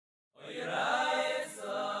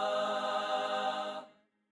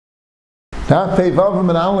Daf Pei Vav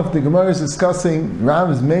and Aleph, the Gemara is discussing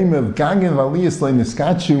Rav's name of Gagin Valiyas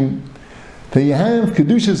Le'Niskachu. That you have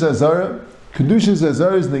Kedushas Azara. Kedushas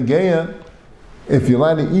Azara is Negeya. If you're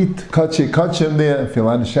allowed to eat kachim there, if you're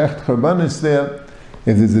allowed to shecht karbanis there,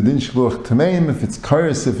 if there's a din shluch tameim, if it's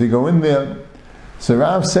karis, if you go in there. So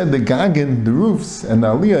Rav said the Gagin, the roofs, and the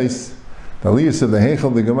aliyas of the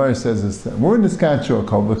Heichel, the Gemara says, weren't Niskachu or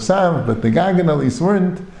called B'chsav, but the Gagin at least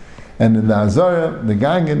weren't. And in the Azara, the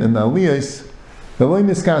Gagin and the Aliyas, they're like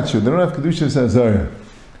Niskachu, they don't have Kedushas Azara.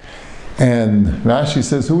 And Rashi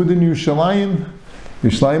says, who would in Yerushalayim?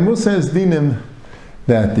 Yerushalayim Musa says dinim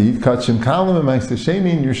that the Kachim Kalam and Meister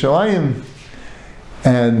Sheni in Yerushalayim,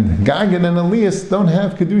 and Gagin and Aliyas don't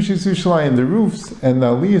have Kedushas Yerushalayim. The roofs and the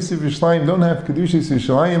Aliyas of Yerushalayim don't have Kedushas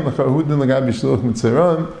Yerushalayim.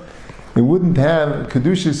 It wouldn't have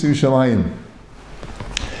Kedushas Yerushalayim.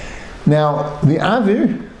 Now, the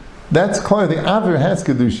Avir, that's clear, the Avir has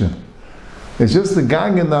Kedusha. It's just the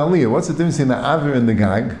Gag and the Aliyah. What's the difference between the Avir and the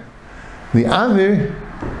Gag? The Avir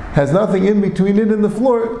has nothing in between it and the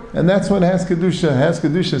floor, and that's what has Kedusha. Has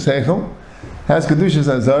Kedusha Seichel, has Kedusha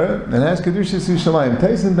Azara, and has Kedusha Yerushalayim.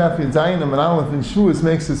 Taisin Daf Yitzayin and Aleph in Shavuos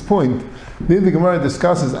makes this point. Then the Gemara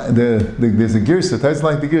discusses, there's a girsa, Taisin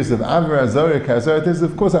like the girsa of Avir Azara Kazara. There's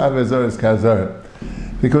of course Avir Azara is Kazara.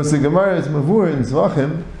 Because the Gemara is Mavur in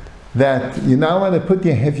Zvachim, that you're not allowed to put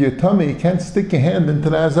your tummy, you can't stick your hand into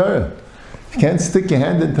the Azara. If you can't stick your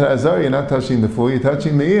hand into the Azara, you're not touching the floor, you're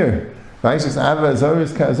touching the ear. Right? It's just Ava Azara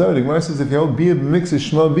is Kazara. The Gemara says if you hold Bia mix of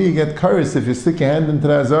Shmo Bi, you get Karis if you stick your hand into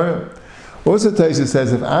the Azara. Also Taisha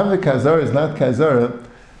says if Ava Kazara is not Kazara,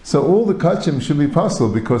 so all the Kachim should be possible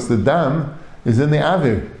because the Dam is in the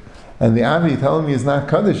Avir. And the Avir, telling me, is not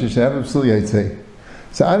Kaddish, it should have a Psul Yaitse.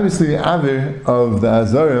 So obviously the Avir of the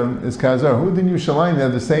Azarim is Kazar. Who in Yerushalayim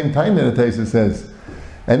have the same time that the Taisa says?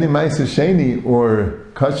 Any Meiser Sheni or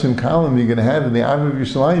Kachim Kalam you're going to have in the Avir of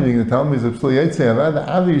Yerushalayim, you're going to tell me is a Psul Yetzei. The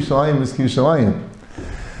Avir Yerushalayim is Yerushalayim.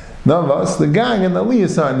 Navas, the Gang and the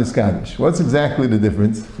Aliyas are in the Kaddish. What's exactly the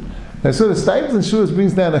difference? Now so the Stipes and Shuas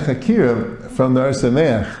brings down a Chakira from the Ar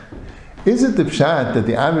Sameach. Is it the pshat that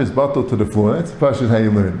the Avir is bottled to the floor? That's the how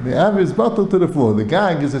you learn. The Avir is bottled to the floor. The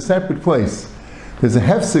Gang is a separate place. There's a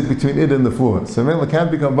hefsek between it and the floor. So it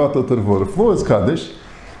can't become bottled to the floor. The floor is Kaddish,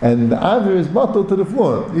 and the Avir is bottled to the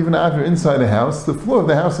floor. Even Avir inside the house, the floor of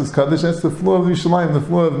the house is Kaddish, that's the floor of Yerushalayim, the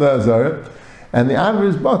floor of the Azara. And the Avir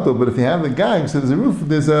is bottled, but if you have the Gang, so there's a roof,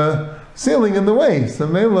 there's a ceiling in the way. So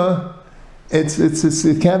Mela,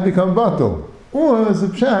 it can't become bottled. Or as a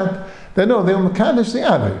pshat, they know they were Mekadesh the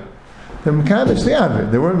Avir. They're Mekadesh the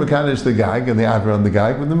Avir. They weren't Mekadesh the Gag and the Avir on the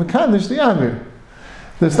Gag, but they're Mekadesh the Avir.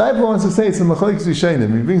 The Stipler wants to say it's a Machlokes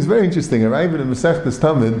Rishonim. He brings very interesting. A Rabbi in Masechtas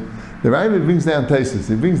Tamid, the Rabbi brings down Taisus.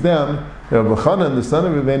 He brings down Rabbi Chanan, the son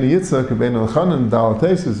of Rabbi Yitzchak, Rabbi Chanan, Dal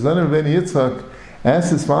Taisus, the son of Rabbi Yitzchak,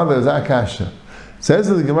 asked his father Zakasha. Says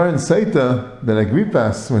in the Gemara in Saita that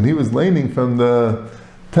Agrippas, when he was leaning from the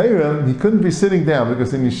Torah, he couldn't be sitting down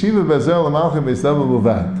because in Yeshiva Bezer L'Malchim Beisdav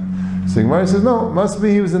L'Uvat. So the Gemara says no, must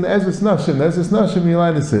be he was in Ezras Nashim. Ezras Nashim he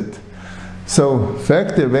allowed to sit. So,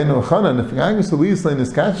 Fekter Ben Ochanan, if Agus Aliyas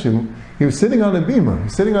Niskachu, he was sitting on a beamer, he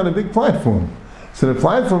was sitting on a big platform. So the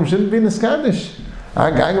platform shouldn't be Niskadish.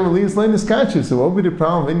 Agag Aliyas Niskachu. So what would be the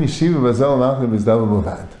problem in Yeshiva Bazel Malchim is double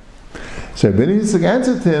bad? So Rabbi Yitzchak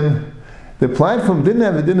answered him, the platform didn't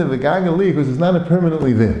have a din of a Gag Aliyah because it's not a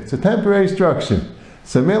permanently there. It's a temporary structure.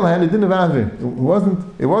 So Mela had a din of Avir.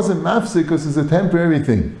 It wasn't mafsik because it's a temporary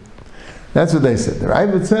thing. That's what they said. The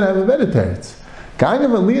Rabbi said, I have a better teretz. Gag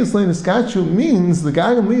of Aliyas Le'Niskachu means the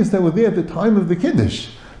Gag of Aliyas that were there at the time of the Kiddush.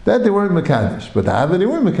 That they weren't Mekadesh, but the Avir they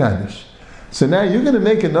were Mekadesh. So now you're going to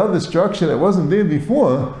make another structure that wasn't there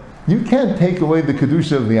before. You can't take away the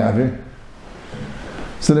Kedusha of the Avir.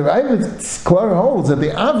 So the Rabbi Klar holds that the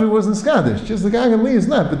Avir wasn't Skadish. Just the Gag of Aliyas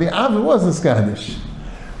not, but the Avir wasn't Skadish.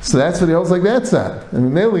 So that's what he holds like that side.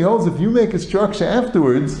 And the he holds if you make a structure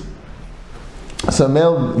afterwards, so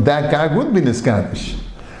that Gag would be Niskadish.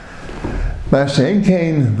 Mashen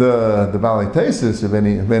Kain, the Balei Tesis,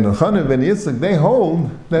 Ben Elchanan, Ben Yitzchak, they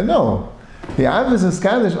hold that no, the Avir is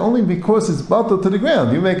Skadish only because it's bottled to the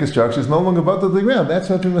ground. You make a structure, it's no longer bottled to the ground. That's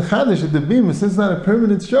what the Mechadish at the beam, since it's not a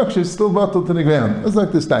permanent structure, it's still bottled to the ground. It's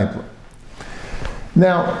like the Stipler.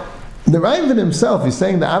 Now, the Rabbi himself is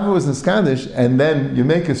saying the Avir was Skadish, and then you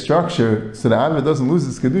make a structure so the Avir doesn't lose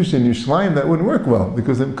its Kedusha in Yerushalayim, that wouldn't work well.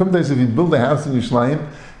 Because in if you build a house in Yerushalayim,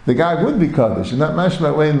 the Gag would be Kaddish, and not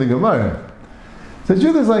mashma way in the Gemara. So the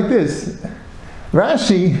truth is like this.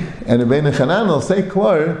 Rashi and Rabbi Chanan will say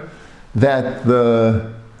clear that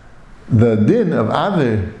the din of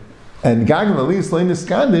Avir and Gag Aliyas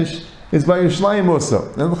Le'Niskachu is by Yerushalayim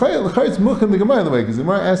also. And l'chayr it's much in the Gemara, by the way, because the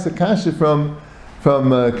Gemara asked the kasha from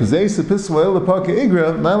Kazeis Epistle Lepaka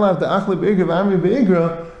Igra, Nalav the Achlib Igra Amri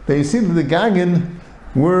Beigra, that you see that the Gagan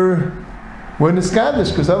were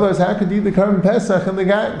niskadish, because otherwise how could you eat the Karban Pesach and the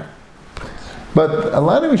Gag? But a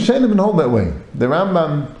lot of Rishonim didn't hold that way. The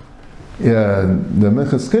Rambam, the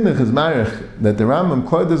Minchas Chinuch is marich that the Rambam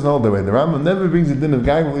quite doesn't hold that way. The Rambam never brings a din of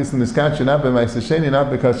Gag, at least in the Skachim, not by Ma'aseh Sheni, not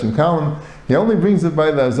by Kachim Kalim. He only brings it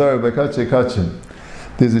by the Azar, by Kachim Kachim.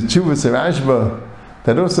 There's a Chuvas Rashba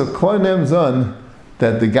that also claims on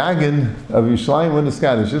that the Gagan of Yerushalayim were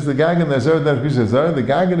niskadish. Just the Gagan, the Azar, the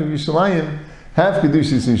Gagan of Yerushalayim have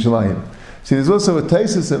Kedushas in Yerushalayim. See, there's also a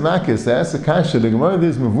Taisus and Makis that asks the kasha, the Gemara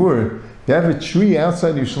there's Mavur, you have a tree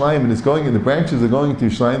outside Yerushalayim and it's going, and the branches are going to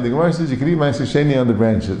Yerushalayim. The Gemara says you can eat Ma'aseh Sheni on the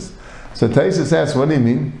branches. So Taisus asks, what do you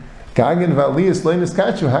mean? Gagan v'aliyas lo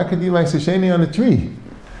niskachu, how could you eat Ma'aseh Sheni on a tree?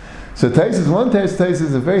 So Taisus, one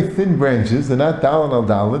Taisus are very thin branches, they're not dalad al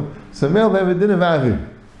dalad, so male they have a din of avir.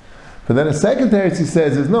 But then a second Teretz he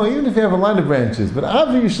says is, no, even if you have a lot of branches, but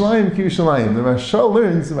avir Yerushalayim ki Yerushalayim. The Mashal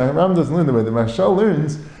learns, the Ram doesn't learn the way, the Mashal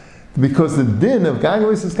learns, because the din of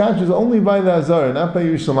Gagalis Iskach is only by the Azar, not by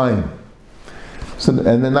Yerushalayim. So,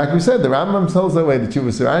 and then like we said, the Rambam holds that way, the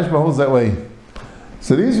Chuvas Rashba holds that way.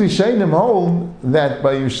 So these Rishonim hold that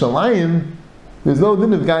by Yerushalayim, there's no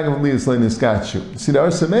din of Gagalis Iskach. See, the Ar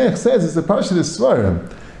Sameach says it's a parsha of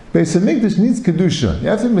Svarim. Beis HaMikdash needs Kedusha. You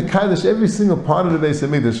have to Mekadosh every single part of the Beis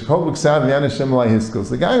HaMikdash. Kol B'Ksav Yan Hashem Lai Hiskos.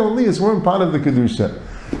 The Gag Aliyas weren't part of the Kedusha.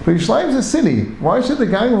 But Yerushalayim is a city. Why should the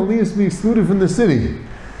Gag Aliyas be excluded from the city?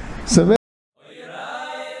 So